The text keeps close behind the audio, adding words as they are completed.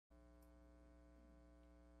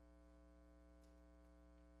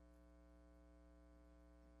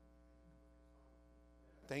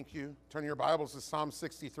Thank you. Turn your Bibles to Psalm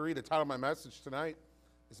 63. The title of my message tonight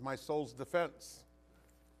is My Soul's Defense.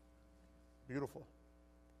 Beautiful.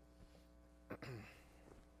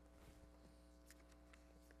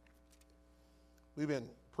 We've been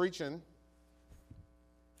preaching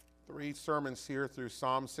 3 sermons here through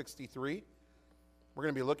Psalm 63. We're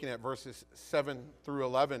going to be looking at verses 7 through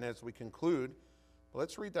 11 as we conclude. But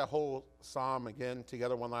let's read that whole psalm again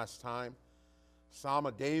together one last time. Psalm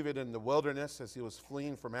of David in the wilderness as he was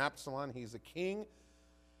fleeing from Absalom. He's a king.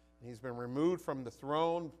 And he's been removed from the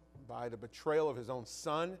throne by the betrayal of his own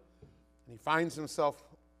son. And he finds himself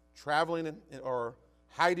traveling or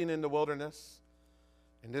hiding in the wilderness.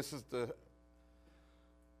 And this is the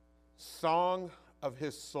song of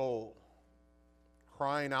his soul,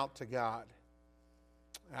 crying out to God,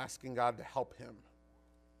 asking God to help him.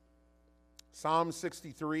 Psalm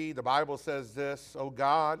 63, the Bible says this, O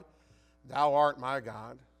God, Thou art my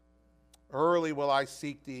God. Early will I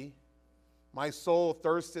seek thee. My soul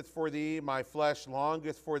thirsteth for thee. My flesh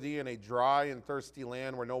longeth for thee in a dry and thirsty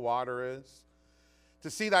land where no water is.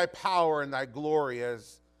 To see thy power and thy glory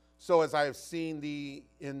as I have seen thee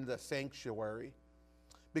in the sanctuary.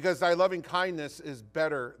 Because thy loving kindness is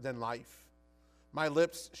better than life. My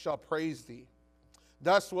lips shall praise thee.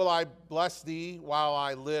 Thus will I bless thee while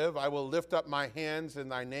I live. I will lift up my hands in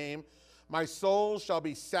thy name. My soul shall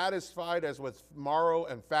be satisfied as with marrow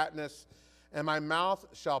and fatness, and my mouth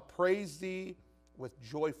shall praise thee with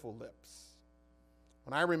joyful lips.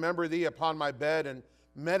 When I remember thee upon my bed and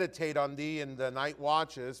meditate on thee in the night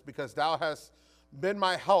watches, because thou hast been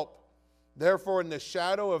my help, therefore in the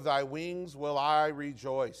shadow of thy wings will I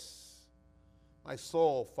rejoice. My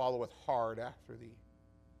soul followeth hard after thee.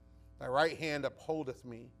 Thy right hand upholdeth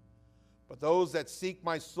me. But those that seek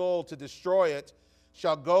my soul to destroy it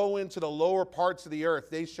shall go into the lower parts of the earth.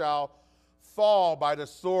 They shall fall by the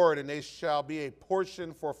sword, and they shall be a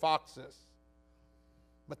portion for foxes.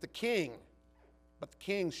 But the king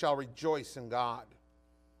shall rejoice in God.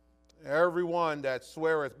 Everyone that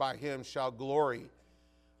sweareth by him shall glory,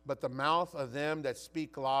 but the mouth of them that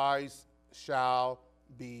speak lies shall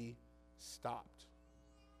be stopped.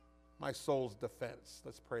 My soul's defense.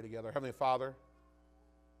 Let's pray together. Heavenly Father,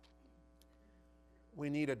 we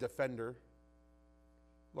need a defender.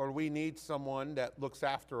 Lord, we need someone that looks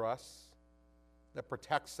after us, that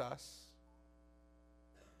protects us.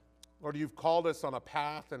 Lord, you've called us on a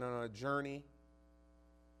path and on a journey,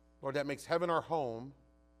 Lord, that makes heaven our home,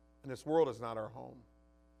 and this world is not our home.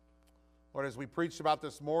 Lord, as we preached about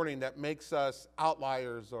this morning, that makes us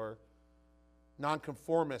outliers or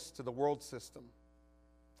nonconformists to the world system.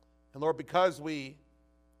 And Lord, because we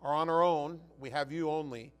are on our own, we have you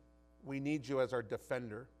only, we need you as our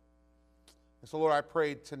defender. And so, Lord, I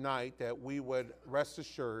pray tonight that we would rest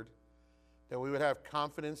assured that we would have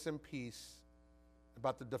confidence and peace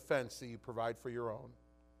about the defense that you provide for your own.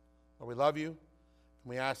 Lord, we love you, and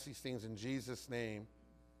we ask these things in Jesus' name.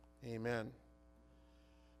 Amen.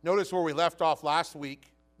 Notice where we left off last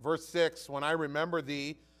week, verse 6, when I remember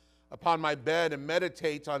thee upon my bed and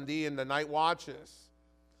meditate on thee in the night watches.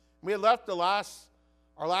 We had left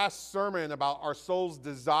our last sermon about our soul's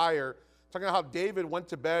desire, talking about how David went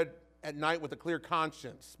to bed at night with a clear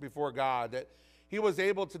conscience before God, that he was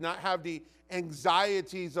able to not have the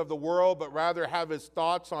anxieties of the world, but rather have his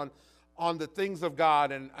thoughts on the things of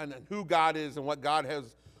God and who God is and what God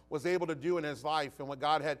was able to do in his life and what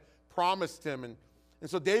God had promised him. And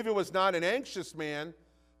so David was not an anxious man,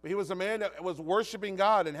 but he was a man that was worshiping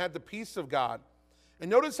God and had the peace of God. And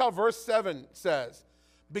notice how verse 7 says,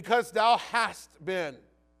 because thou hast been.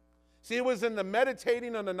 See, it was in the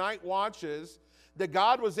meditating on the night watches that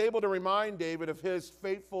God was able to remind David of his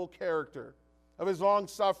faithful character, of his long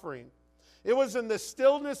suffering. It was in the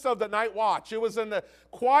stillness of the night watch. It was in the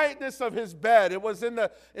quietness of his bed. It was in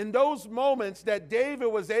those moments that David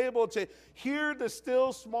was able to hear the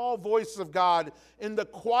still small voice of God in the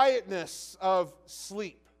quietness of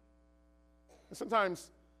sleep. And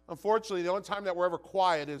sometimes, unfortunately, the only time that we're ever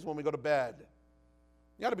quiet is when we go to bed.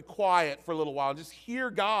 You got to be quiet for a little while and just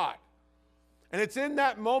hear God. And it's in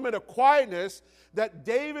that moment of quietness that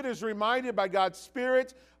David is reminded by God's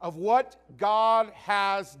Spirit of what God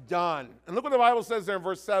has done. And look what the Bible says there in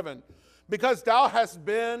verse 7. Because thou hast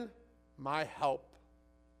been my help.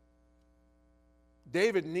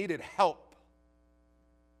 David needed help.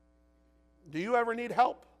 Do you ever need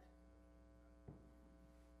help?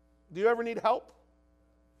 Do you ever need help?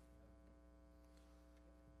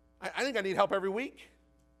 I think I need help every week.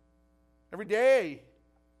 Every day.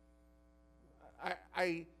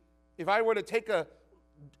 If I were to take the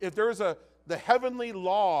heavenly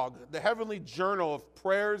log, the heavenly journal of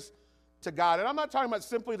prayers to God. And I'm not talking about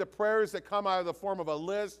simply the prayers that come out of the form of a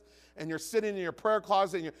list and you're sitting in your prayer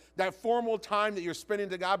closet and that formal time that you're spending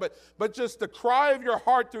to God, but just the cry of your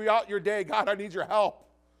heart throughout your day. God, I need your help.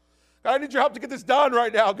 God, I need your help to get this done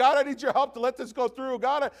right now. God, I need your help to let this go through.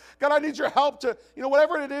 God, I need your help to,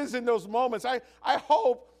 whatever it is in those moments. I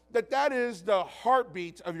hope that is the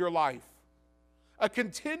heartbeat of your life. A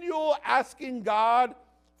continual asking God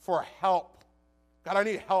for help. God, I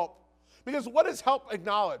need help. Because what does help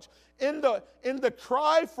acknowledge? In the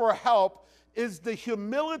cry for help is the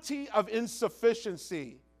humility of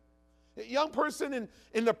insufficiency. A young person,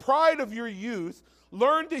 in the pride of your youth,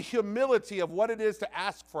 learn the humility of what it is to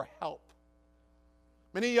ask for help.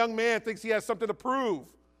 Many young man thinks he has something to prove,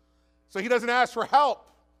 so he doesn't ask for help.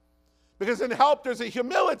 Because in help, there's a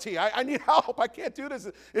humility. I need help. I can't do this.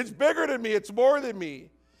 It's bigger than me. It's more than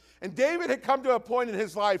me. And David had come to a point in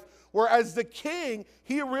his life where as the king,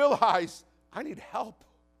 he realized, I need help.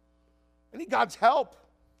 I need God's help.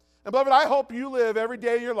 And beloved, I hope you live every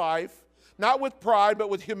day of your life, not with pride,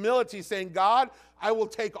 but with humility, saying, God, I will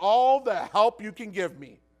take all the help you can give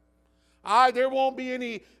me. There won't be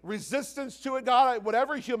any resistance to it, God.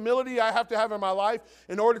 Whatever humility I have to have in my life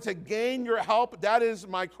in order to gain your help, that is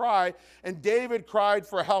my cry. And David cried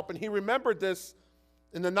for help. And he remembered this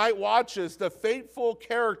in the night watches, the faithful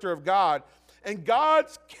character of God. And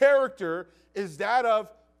God's character is that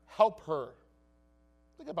of help her.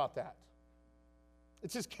 Think about that.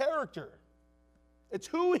 It's his character. It's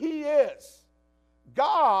who he is.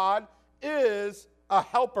 God is a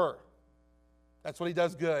helper. That's what he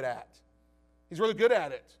does good at. He's really good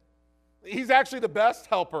at it. He's actually the best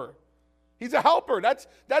helper. He's a helper. That's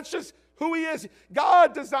just who he is.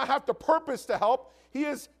 God does not have to purpose to help. He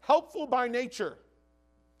is helpful by nature.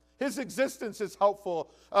 His existence is helpful.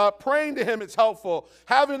 Praying to him is helpful.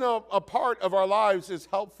 Having a part of our lives is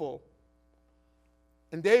helpful.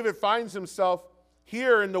 And David finds himself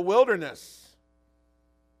here in the wilderness.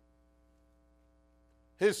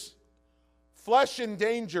 His flesh in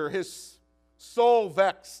danger, his soul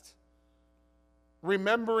vexed,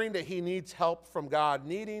 remembering that he needs help from God,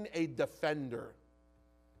 needing a defender.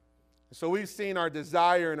 So we've seen our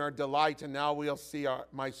desire and our delight, and now we'll see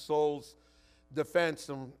my soul's defense.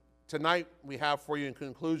 And tonight we have for you in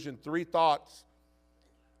conclusion 3 thoughts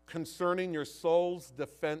concerning your soul's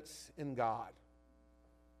defense in God.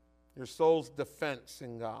 Your soul's defense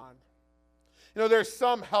in God. There's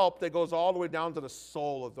some help that goes all the way down to the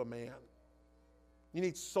soul of the man. You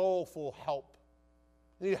need soulful help.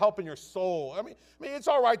 You need help in your soul. I mean, it's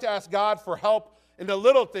all right to ask God for help in the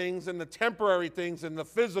little things and the temporary things and the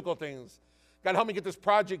physical things. God, help me get this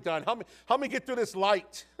project done. Help me get through this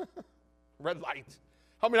light, red light.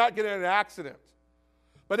 Help me not get in an accident.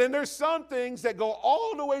 But then there's some things that go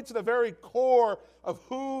all the way to the very core of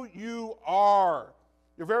who you are,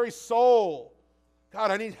 your very soul.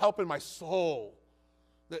 God, I need help in my soul.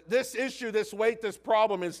 This issue, this weight, this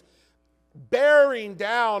problem is bearing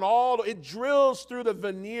down it drills through the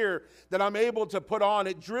veneer that I'm able to put on.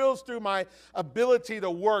 It drills through my ability to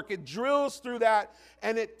work. It drills through that,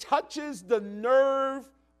 and it touches the nerve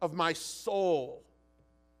of my soul.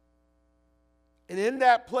 And in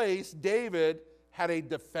that place, David had a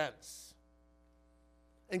defense.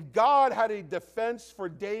 And God had a defense for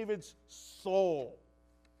David's soul.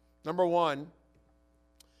 Number 1,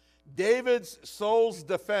 David's soul's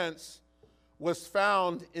defense was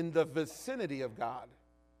found in the vicinity of God.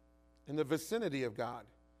 In the vicinity of God.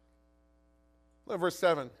 Look at verse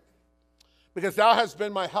 7. Because thou hast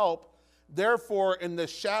been my help, therefore in the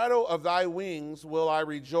shadow of thy wings will I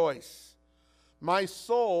rejoice. My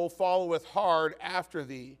soul followeth hard after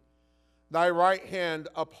thee. Thy right hand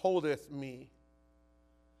upholdeth me.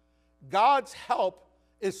 God's help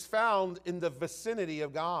is found in the vicinity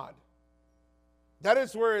of God. That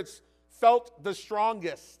is where it's felt the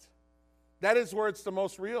strongest. That is where it's the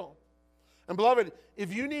most real. And beloved,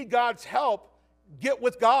 if you need God's help, get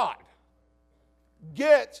with God.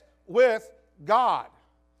 Get with God.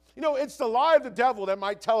 It's the lie of the devil that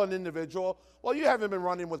might tell an individual, well, you haven't been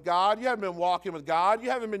running with God. You haven't been walking with God.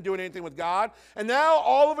 You haven't been doing anything with God. And now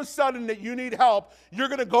all of a sudden that you need help, you're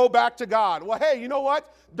going to go back to God. Well, hey, you know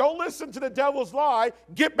what? Don't listen to the devil's lie.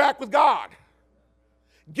 Get back with God.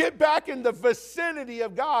 Get back in the vicinity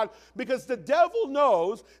of God, because the devil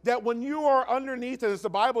knows that when you are underneath, as the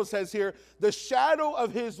Bible says here, the shadow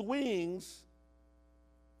of his wings,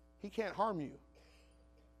 he can't harm you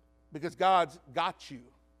because God's got you.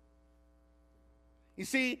 You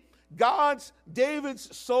see,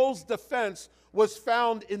 David's soul's defense was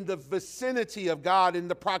found in the vicinity of God, in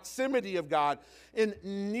the proximity of God, in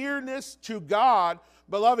nearness to God.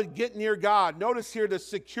 Beloved, get near God. Notice here the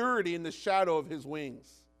security in the shadow of his wings.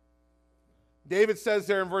 David says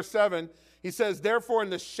there in verse 7, he says, therefore in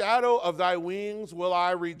the shadow of thy wings will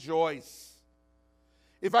I rejoice.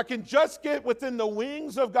 If I can just get within the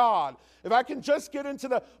wings of God, if I can just get into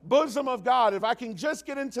the bosom of God, if I can just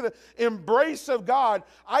get into the embrace of God,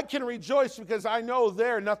 I can rejoice because I know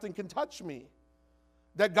there nothing can touch me,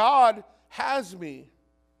 that God has me.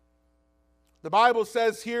 The Bible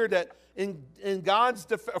says here that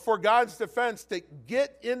for God's defense, to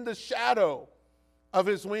get in the shadow of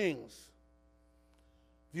his wings.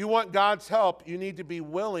 If you want God's help, you need to be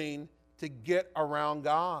willing to get around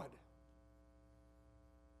God.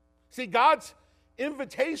 See, God's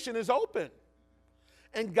invitation is open.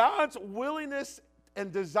 And God's willingness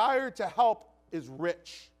and desire to help is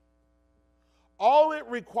rich. All it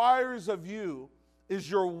requires of you is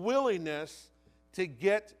your willingness to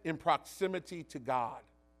get in proximity to God.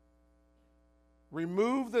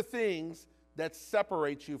 Remove the things that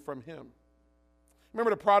separate you from him.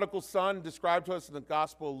 Remember the prodigal son described to us in the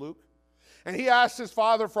Gospel of Luke? And he asked his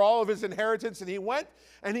father for all of his inheritance, and he went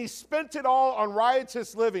and he spent it all on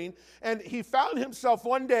riotous living. And he found himself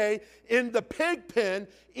one day in the pig pen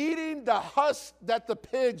eating the husk that the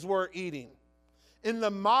pigs were eating, in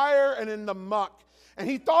the mire and in the muck. And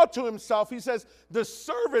he thought to himself, he says, the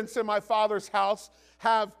servants in my father's house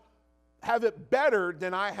have it better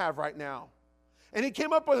than I have right now. And he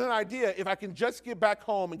came up with an idea, if I can just get back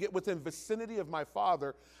home and get within vicinity of my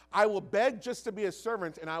father, I will beg just to be a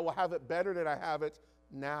servant and I will have it better than I have it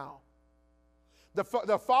now. The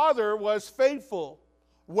father was faithful,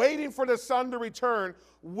 waiting for the son to return,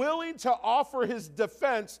 willing to offer his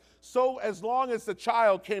defense so as long as the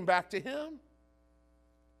child came back to him.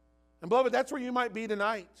 And beloved, that's where you might be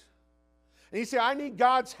tonight. And you say, I need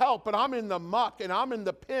God's help, but I'm in the muck, and I'm in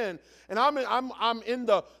the pen, and I'm in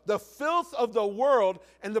the filth of the world.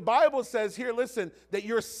 And the Bible says here, listen, that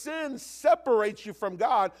your sin separates you from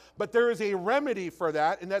God, but there is a remedy for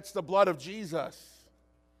that, and that's the blood of Jesus.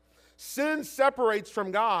 Sin separates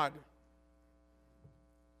from God.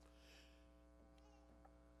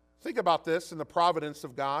 Think about this in the providence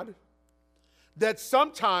of God, that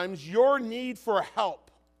sometimes your need for help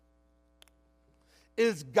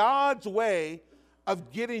is God's way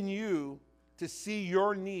of getting you to see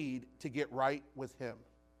your need to get right with him.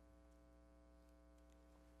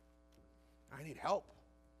 I need help.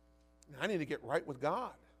 I need to get right with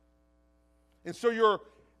God. And so your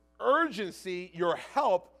urgency, your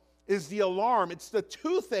help, is the alarm. It's the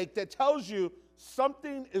toothache that tells you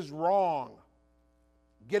something is wrong.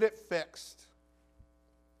 Get it fixed.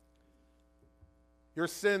 Your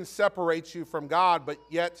sin separates you from God, but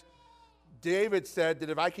yet David said that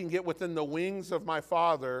if I can get within the wings of my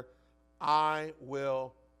father, I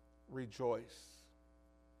will rejoice.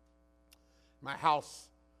 My house,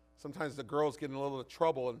 sometimes the girls get in a little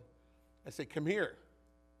trouble, and I say, come here.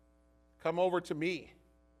 Come over to me.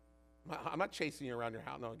 I'm not chasing you around your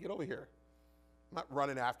house. No, get over here. I'm not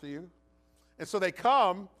running after you. And so they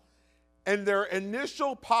come, and their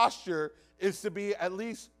initial posture is to be at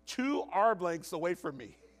least 2 arm lengths away from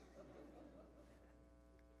me.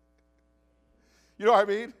 You know what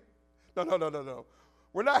I mean? No.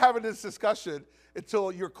 We're not having this discussion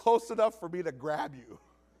until you're close enough for me to grab you.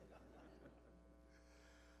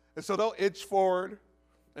 And so they'll inch forward,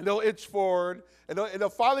 and they'll inch forward, and they'll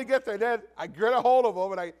finally get there. And then I get a hold of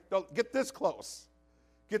them, and they'll get this close.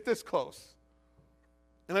 Get this close.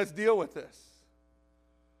 And let's deal with this.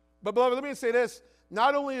 But beloved, let me say this.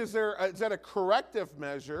 Not only is that a corrective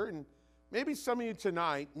measure, and maybe some of you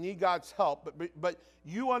tonight need God's help, but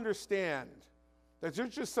you understand that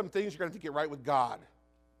there's just some things you're going to have to get right with God.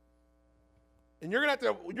 And you're going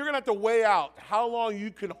to have to weigh out how long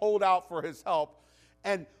you can hold out for his help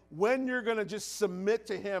and when you're going to just submit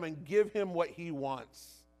to him and give him what he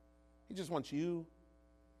wants. He just wants you.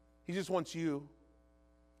 He just wants you.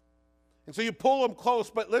 And so you pull him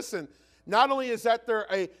close, but listen, not only is that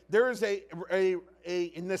there is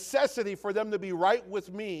a necessity for them to be right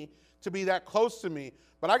with me, to be that close to me,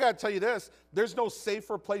 but I got to tell you this, there's no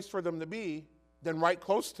safer place for them to be than right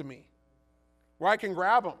close to me, where I can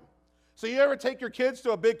grab them. So you ever take your kids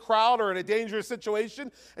to a big crowd or in a dangerous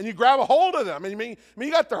situation, and you grab a hold of them, and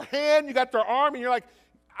you got their hand, you got their arm, and you're like,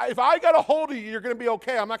 if I got a hold of you, you're going to be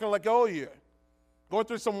okay. I'm not going to let go of you. Going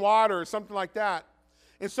through some water or something like that.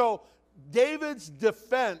 And so David's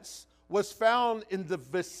defense was found in the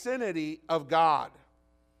vicinity of God.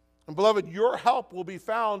 And beloved, your help will be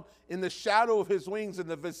found in the shadow of his wings, in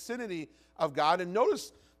the vicinity of God. And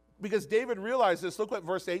notice, because David realized this, look what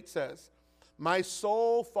verse 8 says. My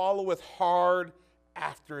soul followeth hard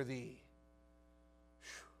after thee.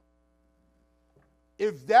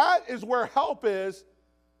 If that is where help is,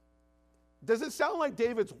 does it sound like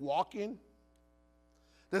David's walking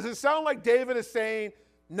Does it sound like David is saying,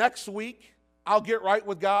 next week I'll get right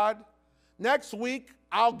with God? Next week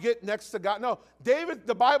I'll get next to God? No, David,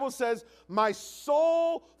 the Bible says, my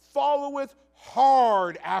soul followeth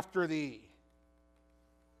hard after thee.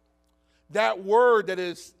 That word that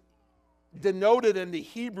is denoted in the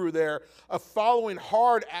Hebrew there of following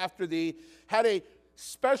hard after thee had a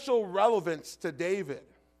special relevance to David.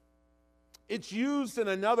 It's used in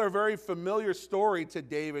another very familiar story to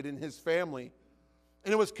David and his family,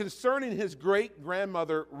 and it was concerning his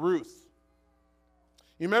great-grandmother Ruth.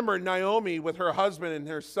 You remember Naomi with her husband and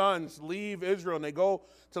her sons leave Israel, and they go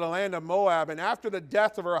to the land of Moab, and after the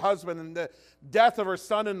death of her husband and the death of her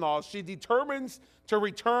son-in-law, she determines to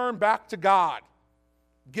return back to God,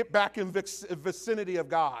 get back in vicinity of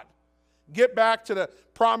God, get back to the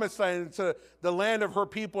promised land, to the land of her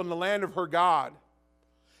people and the land of her God.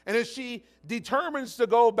 And as she determines to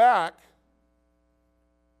go back,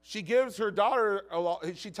 she gives her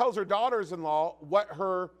she tells her daughters-in-law what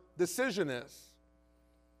her decision is.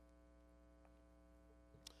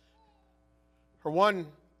 Her one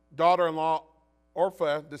daughter-in-law,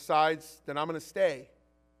 Orpah, decides that I'm going to stay.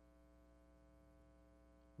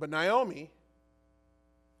 But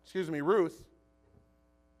Ruth,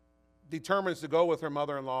 determines to go with her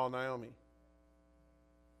mother-in-law, Naomi.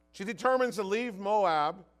 She determines to leave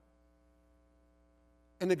Moab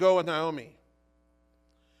and to go with Naomi.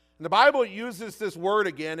 And the Bible uses this word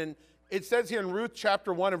again, and it says here in Ruth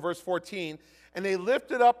chapter 1 and verse 14, and they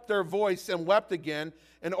lifted up their voice and wept again,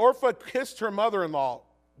 and Orpah kissed her mother-in-law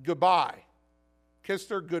goodbye. Kissed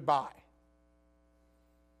her goodbye.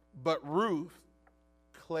 But Ruth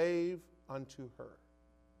clave unto her.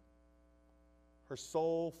 Her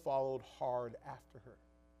soul followed hard after her.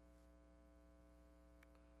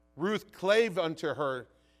 Ruth clave unto her.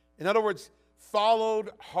 In other words,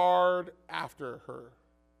 followed hard after her.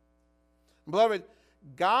 Beloved,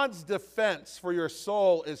 God's defense for your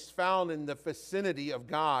soul is found in the vicinity of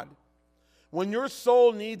God. When your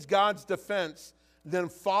soul needs God's defense, then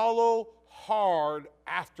follow hard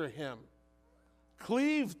after him.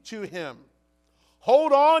 Cleave to him.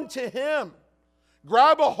 Hold on to him.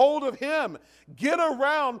 Grab a hold of him. Get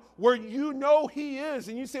around where you know he is.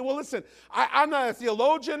 And you say, well, listen, I'm not a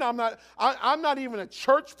theologian. I'm not even a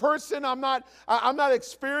church person. I'm not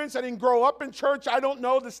experienced. I didn't grow up in church. I don't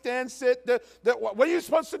know the stand, sit. What are you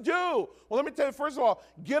supposed to do? Well, let me tell you, first of all,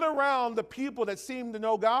 get around the people that seem to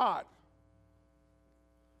know God.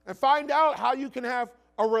 And find out how you can have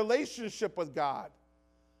a relationship with God.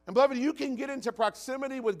 And beloved, you can get into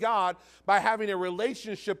proximity with God by having a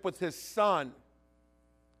relationship with his Son.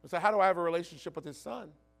 So how do I have a relationship with his Son?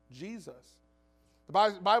 Jesus.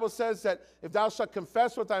 The Bible says that if thou shalt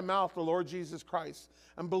confess with thy mouth the Lord Jesus Christ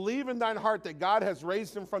and believe in thine heart that God has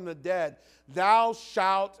raised him from the dead, thou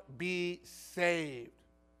shalt be saved.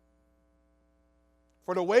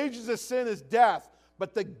 For the wages of sin is death,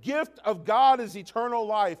 but the gift of God is eternal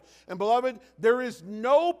life. And beloved, there is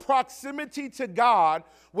no proximity to God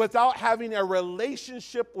without having a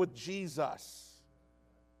relationship with Jesus.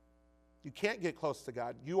 You can't get close to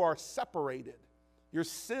God. You are separated. Your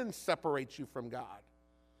sin separates you from God.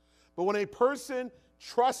 But when a person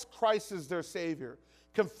trusts Christ as their Savior,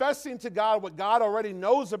 confessing to God what God already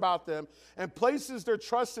knows about them, and places their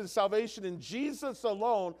trust and salvation in Jesus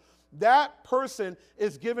alone, that person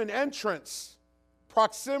is given entrance,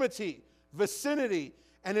 proximity, vicinity,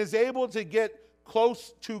 and is able to get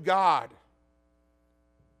close to God.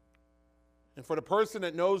 And for the person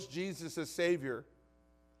that knows Jesus as Savior,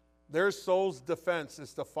 their soul's defense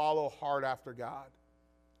is to follow hard after God.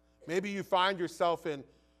 Maybe you find yourself in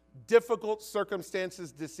difficult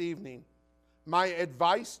circumstances this evening. My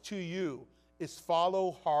advice to you is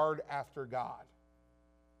follow hard after God.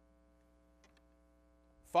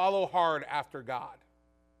 Follow hard after God.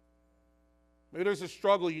 Maybe there's a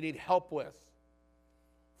struggle you need help with.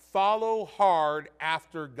 Follow hard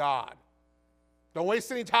after God. Don't waste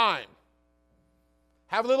any time.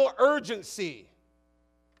 Have a little urgency.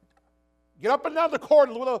 Get up and down the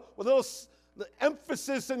corridor with a little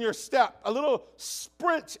emphasis in your step, a little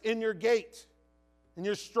sprint in your gait, in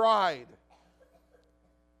your stride.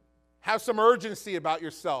 Have some urgency about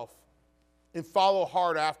yourself and follow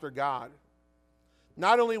hard after God.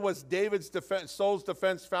 Not only was David's soul's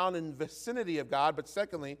defense found in the vicinity of God, but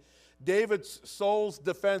secondly, David's soul's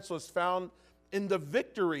defense was found in the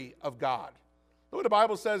victory of God. Look what the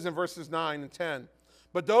Bible says in verses 9 and 10.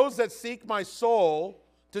 But those that seek my soul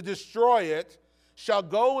to destroy it shall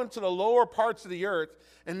go into the lower parts of the earth,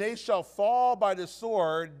 and they shall fall by the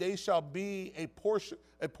sword. They shall be a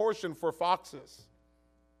portion for foxes.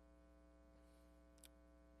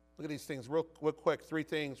 Look at these things real quick. Three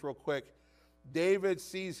things real quick. David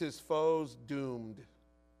sees his foes doomed.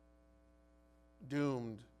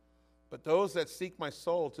 Doomed. But those that seek my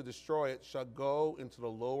soul to destroy it shall go into the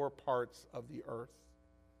lower parts of the earth.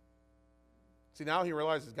 See, now he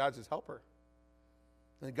realizes God's his helper.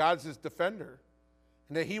 And God's his defender.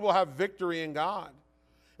 And that he will have victory in God.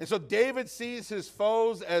 And so David sees his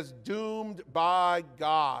foes as doomed by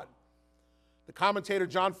God. The commentator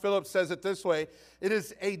John Phillips says it this way: it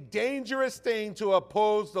is a dangerous thing to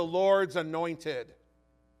oppose the Lord's anointed.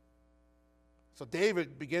 So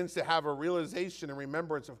David begins to have a realization and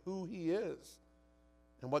remembrance of who he is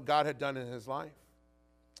and what God had done in his life.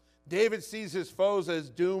 David sees his foes as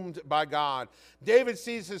doomed by God. David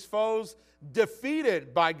sees his foes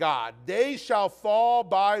defeated by God. They shall fall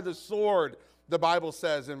by the sword, the Bible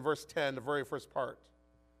says in verse 10, the very first part.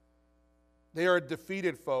 They are a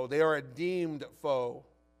defeated foe. They are a deemed foe.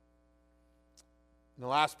 In the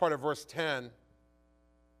last part of verse 10,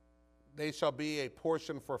 they shall be a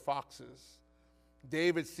portion for foxes.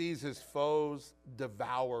 David sees his foes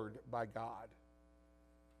devoured by God.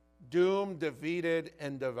 Doomed, defeated,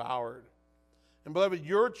 and devoured. And beloved,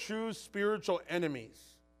 your true spiritual enemies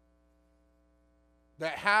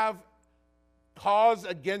that have cause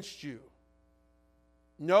against you,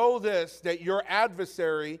 know this, that your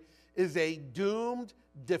adversary is a doomed,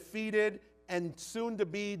 defeated, and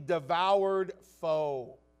soon-to-be devoured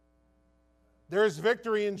foe. There is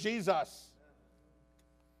victory in Jesus.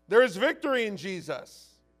 There is victory in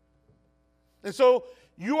Jesus. And so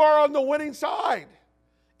you are on the winning side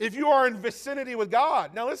if you are in vicinity with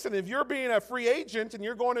God. Now listen, if you're being a free agent and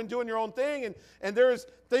you're going and doing your own thing and there's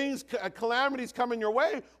things, calamities coming your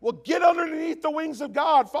way, well, get underneath the wings of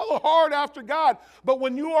God. Follow hard after God. But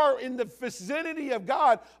when you are in the vicinity of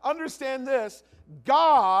God, understand this: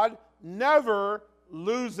 God never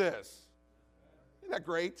loses. Isn't that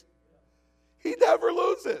great? He never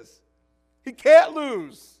loses. He can't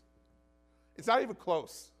lose. It's not even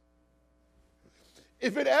close.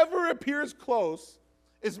 If it ever appears close,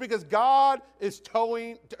 it's because God is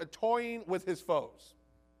toying with his foes.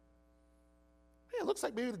 Man, it looks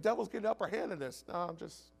like maybe the devil's getting the upper hand in this. No,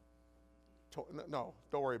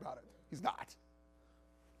 don't worry about it. He's not.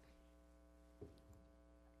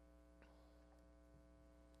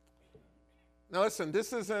 Now listen,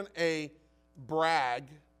 this isn't a brag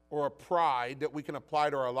or a pride that we can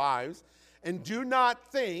apply to our lives. And do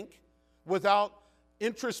not think, without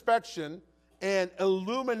introspection and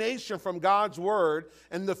illumination from God's word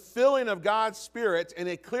and the filling of God's Spirit and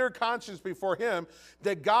a clear conscience before him,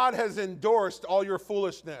 that God has endorsed all your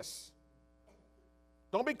foolishness.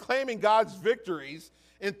 Don't be claiming God's victories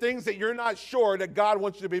in things that you're not sure that God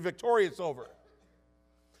wants you to be victorious over.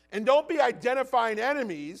 And don't be identifying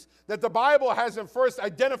enemies that the Bible hasn't first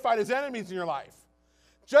identified as enemies in your life.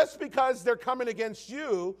 Just because they're coming against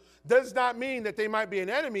you does not mean that they might be an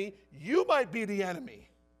enemy. You might be the enemy.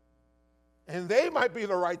 And they might be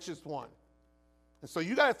the righteous one. And so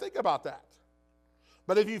you got to think about that.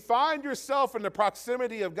 But if you find yourself in the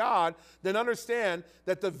proximity of God, then understand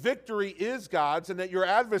that the victory is God's and that your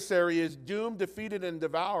adversary is doomed, defeated, and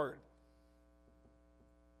devoured.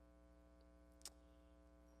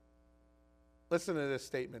 Listen to this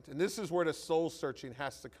statement. And this is where the soul searching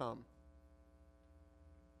has to come.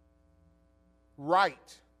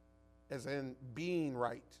 Right, as in being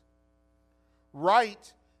right.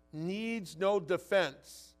 Right needs no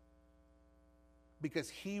defense because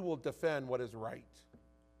he will defend what is right.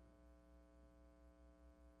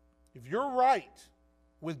 If you're right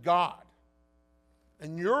with God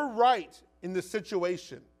and you're right in the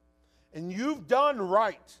situation and you've done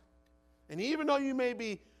right, and even though you may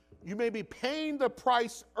be paying the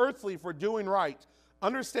price earthly for doing right,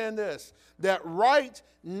 understand this, that right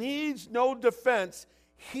needs no defense.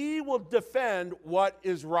 He will defend what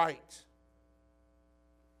is right.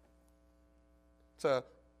 It's a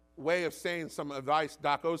way of saying some advice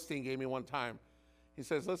Doc Osteen gave me one time. He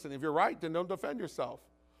says, listen, if you're right, then don't defend yourself.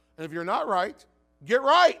 And if you're not right, get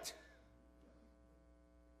right.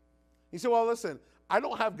 He said, well, listen, I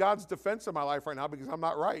don't have God's defense in my life right now because I'm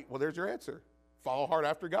not right. Well, there's your answer. Follow hard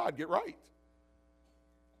after God. Get right.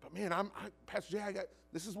 But man, Pastor Jay,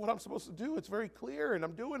 this is what I'm supposed to do. It's very clear, and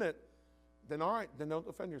I'm doing it. Then all right, then don't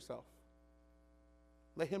defend yourself.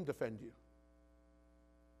 Let him defend you. You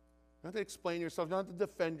don't have to explain yourself. You don't have to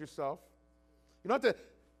defend yourself. You don't have to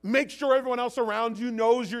make sure everyone else around you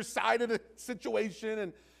knows your side of the situation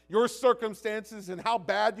and your circumstances and how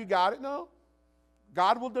bad you got it. No.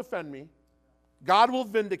 God will defend me. God will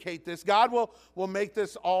vindicate this. God will make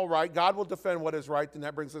this all right. God will defend what is right. And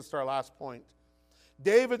that brings us to our last point.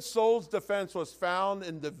 David's soul's defense was found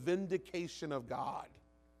in the vindication of God.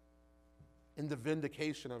 In the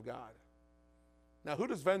vindication of God. Now, who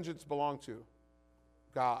does vengeance belong to?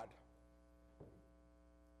 God.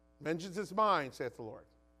 Vengeance is mine, saith the Lord.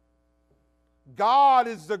 God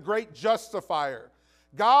is the great justifier.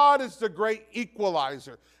 God is the great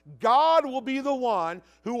equalizer. God will be the one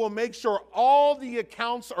who will make sure all the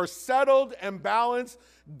accounts are settled and balanced.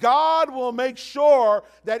 God will make sure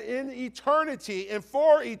that in eternity and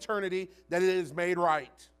for eternity that it is made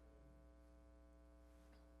right.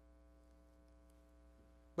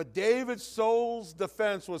 But David's soul's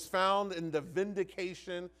defense was found in the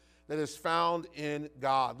vindication that is found in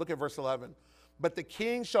God. Look at verse 11. But the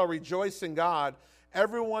king shall rejoice in God.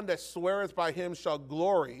 Everyone that sweareth by him shall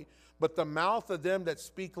glory, but the mouth of them that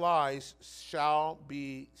speak lies shall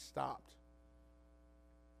be stopped.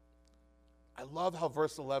 I love how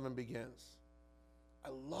verse 11 begins. I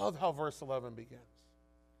love how verse 11 begins.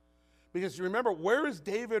 Because you remember, where is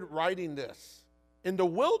David writing this? In the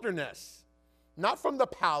wilderness. Not from the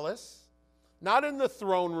palace, not in the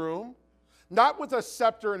throne room, not with a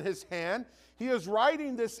scepter in his hand. He is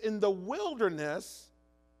writing this in the wilderness,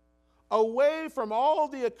 away from all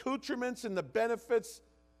the accoutrements and the benefits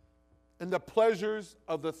and the pleasures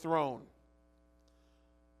of the throne.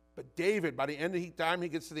 But David, by the end of the time he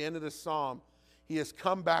gets to the end of this psalm, he has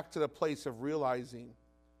come back to the place of realizing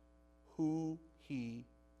who he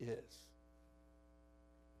is.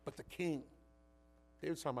 But the king,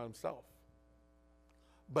 David's talking about himself.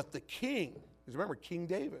 But the king, because remember, King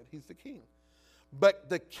David, he's the king. But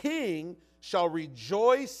the king shall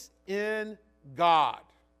rejoice in God.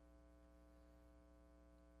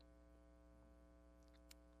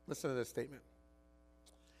 Listen to this statement.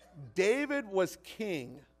 David was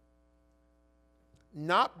king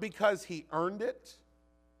not because he earned it,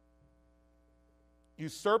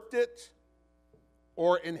 usurped it,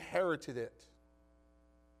 or inherited it.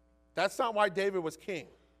 That's not why David was king.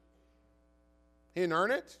 He didn't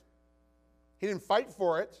earn it. He didn't fight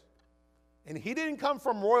for it. And he didn't come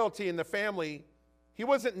from royalty in the family. He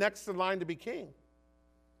wasn't next in line to be king.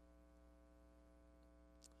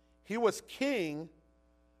 He was king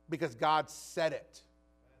because God said it.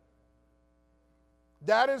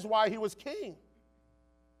 That is why he was king.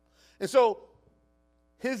 And so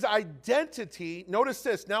his identity, notice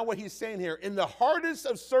this, now what he's saying here, in the hardest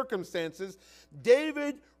of circumstances,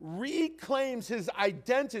 David reclaims his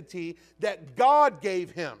identity that God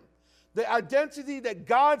gave him. The identity that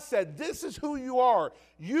God said, this is who you are.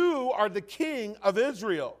 You are the king of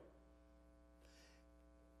Israel.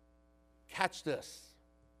 Catch this.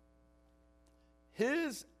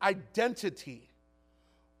 His identity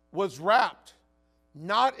was wrapped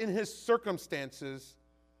not in his circumstances,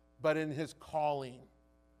 but in his calling.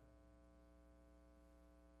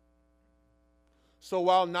 So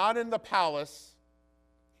while not in the palace,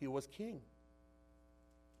 he was king.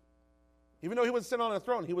 Even though he was sitting on a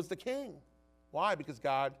throne, he was the king. Why? Because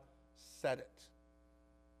God said it.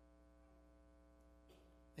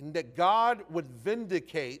 And that God would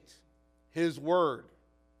vindicate his word.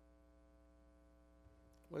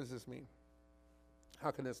 What does this mean?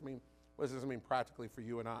 How can this mean? What does this mean practically for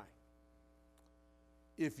you and I?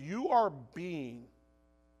 If you are being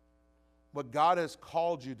what God has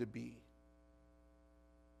called you to be,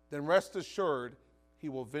 then rest assured he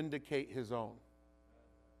will vindicate his own.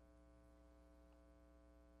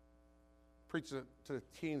 Preached to the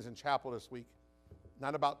teens in chapel this week,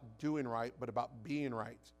 not about doing right, but about being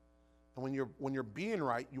right. And when you're being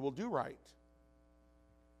right, you will do right.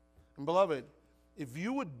 And beloved, if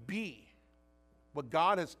you would be what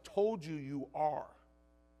God has told you you are,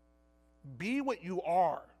 be what you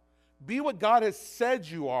are, be what God has said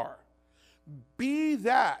you are, be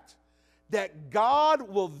that God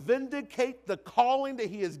will vindicate the calling that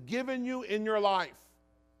he has given you in your life.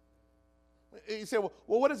 You say, well,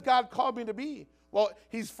 what has God called me to be? Well,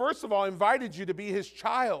 he's first of all invited you to be his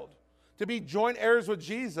child, to be joint heirs with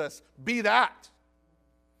Jesus. Be that.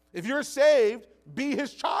 If you're saved, be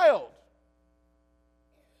his child.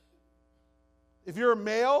 If you're a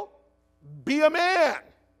male, be a man.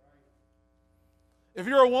 If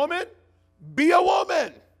you're a woman, be a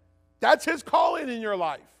woman. That's his calling in your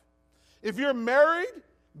life. If you're married,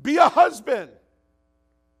 be a husband.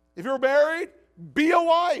 If you're married, be a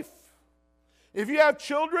wife. If you have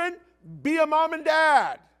children, be a mom and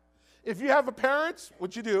dad. If you have a parents,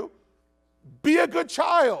 what you do, be a good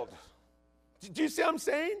child. Do you see what I'm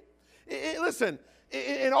saying? Listen,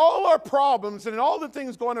 in all our problems and in all the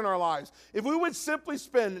things going on in our lives, if we would simply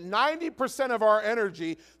spend 90% of our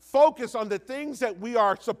energy focused on the things that we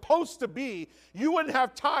are supposed to be, you wouldn't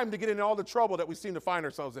have time to get into all the trouble that we seem to find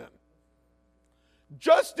ourselves in.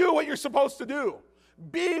 Just do what you're supposed to do.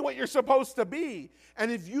 Be what you're supposed to be.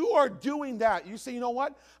 And if you are doing that, you say, you know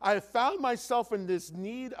what? I have found myself in this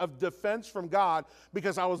need of defense from God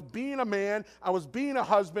because I was being a man, I was being a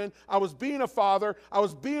husband, I was being a father, I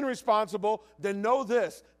was being responsible. Then know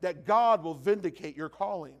this, that God will vindicate your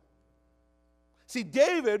calling. See,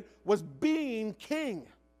 David was being king.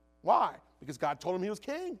 Why? Because God told him he was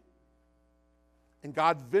king. And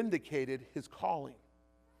God vindicated his calling.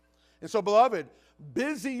 And so, beloved,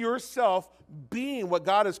 busy yourself being what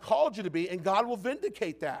God has called you to be, and God will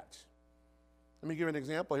vindicate that. Let me give you an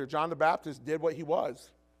example here. John the Baptist did what he was.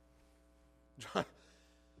 Did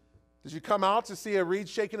you come out to see a reed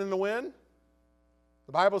shaking in the wind?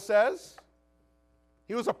 The Bible says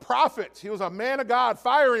he was a prophet. He was a man of God,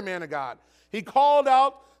 fiery man of God. He called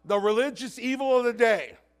out the religious evil of the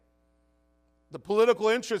day, the political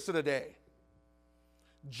interests of the day.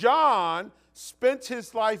 John spent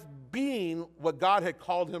his life being what God had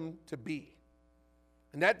called him to be.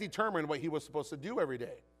 And that determined what he was supposed to do every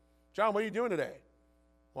day. John, what are you doing today?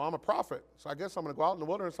 Well, I'm a prophet, so I guess I'm going to go out in the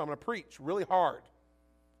wilderness. I'm going to preach really hard.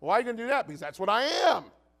 Why are you going to do that? Because that's what I am.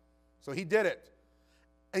 So he did it.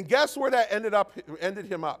 And guess where that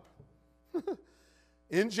ended him up?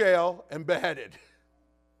 In jail and beheaded.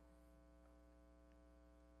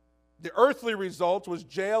 The earthly result was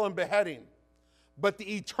jail and beheading. But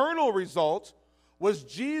the eternal result was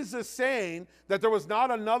Jesus saying that there was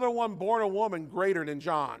not another one born of woman greater than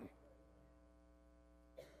John.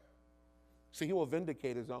 See, he will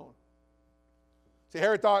vindicate his own. See,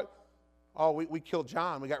 Herod thought, oh, we killed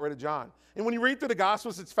John. We got rid of John. And when you read through the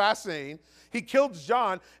Gospels, it's fascinating. He killed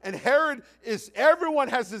John, and everyone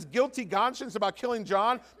has this guilty conscience about killing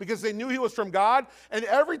John because they knew he was from God. And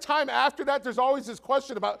every time after that, there's always this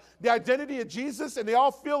question about the identity of Jesus, and they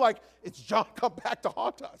all feel like it's John come back to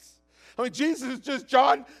haunt us. I mean, Jesus is just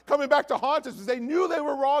John coming back to haunt us because they knew they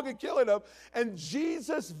were wrong in killing him. And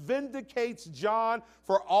Jesus vindicates John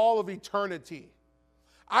for all of eternity.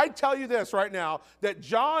 I tell you this right now, that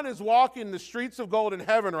John is walking the streets of gold in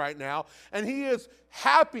heaven right now, and he is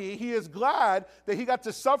happy, he is glad that he got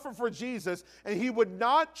to suffer for Jesus, and he would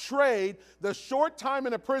not trade the short time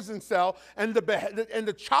in a prison cell and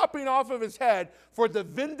the chopping off of his head for the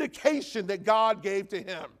vindication that God gave to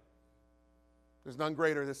him. There's none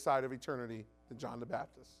greater this side of eternity than John the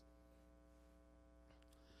Baptist.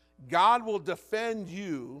 God will defend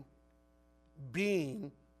you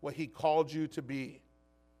being what he called you to be.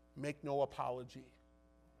 Make no apology.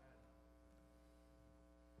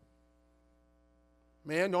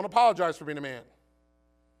 Man, don't apologize for being a man.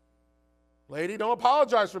 Lady, don't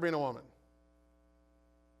apologize for being a woman.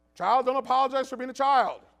 Child, don't apologize for being a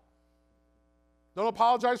child. Don't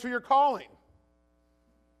apologize for your calling.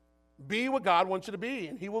 Be what God wants you to be,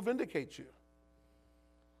 and he will vindicate you.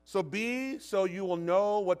 So be so you will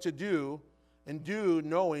know what to do, and do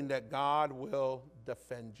knowing that God will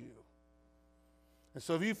defend you. And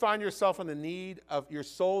so if you find yourself in the need of, your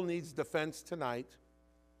soul needs defense tonight,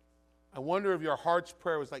 I wonder if your heart's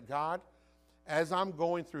prayer was like, God, as I'm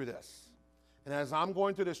going through this, and as I'm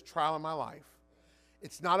going through this trial in my life,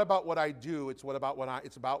 it's not about what I do, it's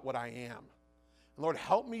about what I am. And Lord,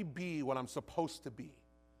 help me be what I'm supposed to be.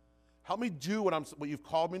 Help me do what you've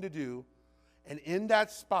called me to do. And in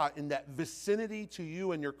that spot, in that vicinity to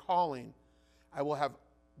you and your calling, I will have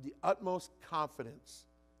the utmost confidence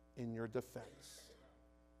in your defense.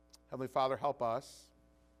 Heavenly Father, help us.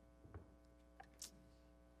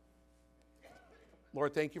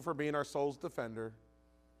 Lord, thank you for being our soul's defender.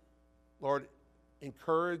 Lord,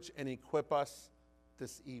 encourage and equip us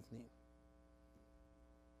this evening.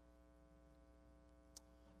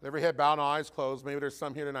 With every head bowed and eyes closed, maybe there's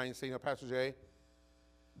some here tonight and say, you know, Pastor Jay,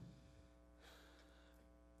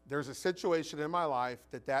 there's a situation in my life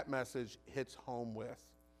that message hits home with.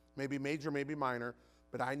 Maybe major, maybe minor.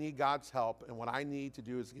 But I need God's help, and what I need to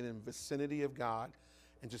do is get in the vicinity of God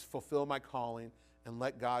and just fulfill my calling and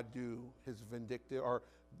let God do his vindictive, or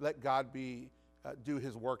let God do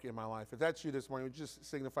his work in my life. If that's you this morning, would you just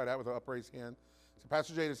signify that with an upraised hand? So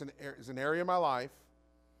Pastor Jay, there's an area in my life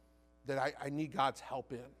that I need God's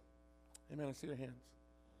help in. Amen. I see your hands.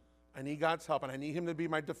 I need God's help, and I need him to be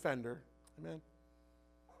my defender. Amen.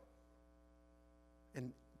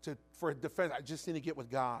 And for defense, I just need to get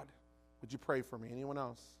with God. Would you pray for me? Anyone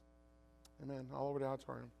else? Amen. All over the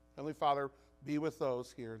auditorium. Heavenly Father, be with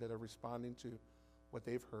those here that are responding to what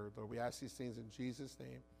they've heard. Lord, we ask these things in Jesus'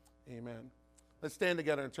 name. Amen. Let's stand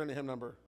together and turn to hymn number